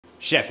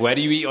Chef, where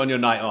do you eat on your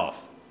night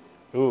off?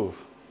 Ooh,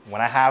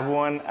 when I have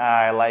one,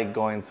 I like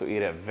going to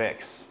eat at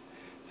Vic's.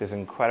 It's this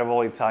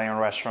incredible Italian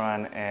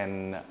restaurant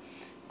in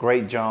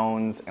Great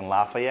Jones and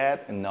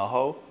Lafayette in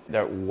NoHo.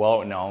 They're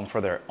well known for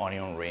their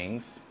onion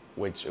rings,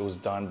 which was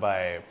done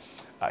by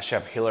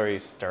Chef Hilary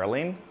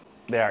Sterling.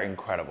 They are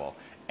incredible.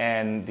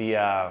 And the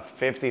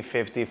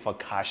 50-50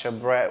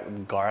 focaccia bread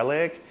with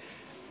garlic,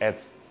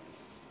 it's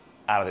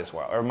out of this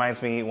world. It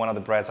reminds me one of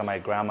the breads that my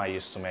grandma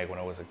used to make when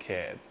I was a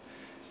kid.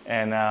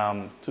 And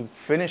to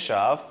finish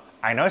off,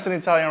 I know it's an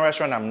Italian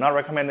restaurant, I'm not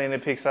recommending the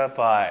pizza,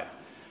 but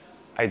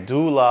I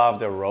do love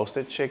the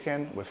roasted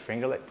chicken with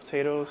finger-leg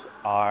potatoes.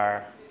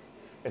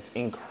 It's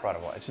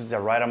incredible. It's just the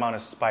right amount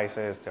of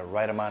spices, the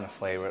right amount of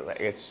flavor. Like,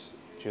 it's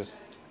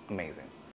just amazing.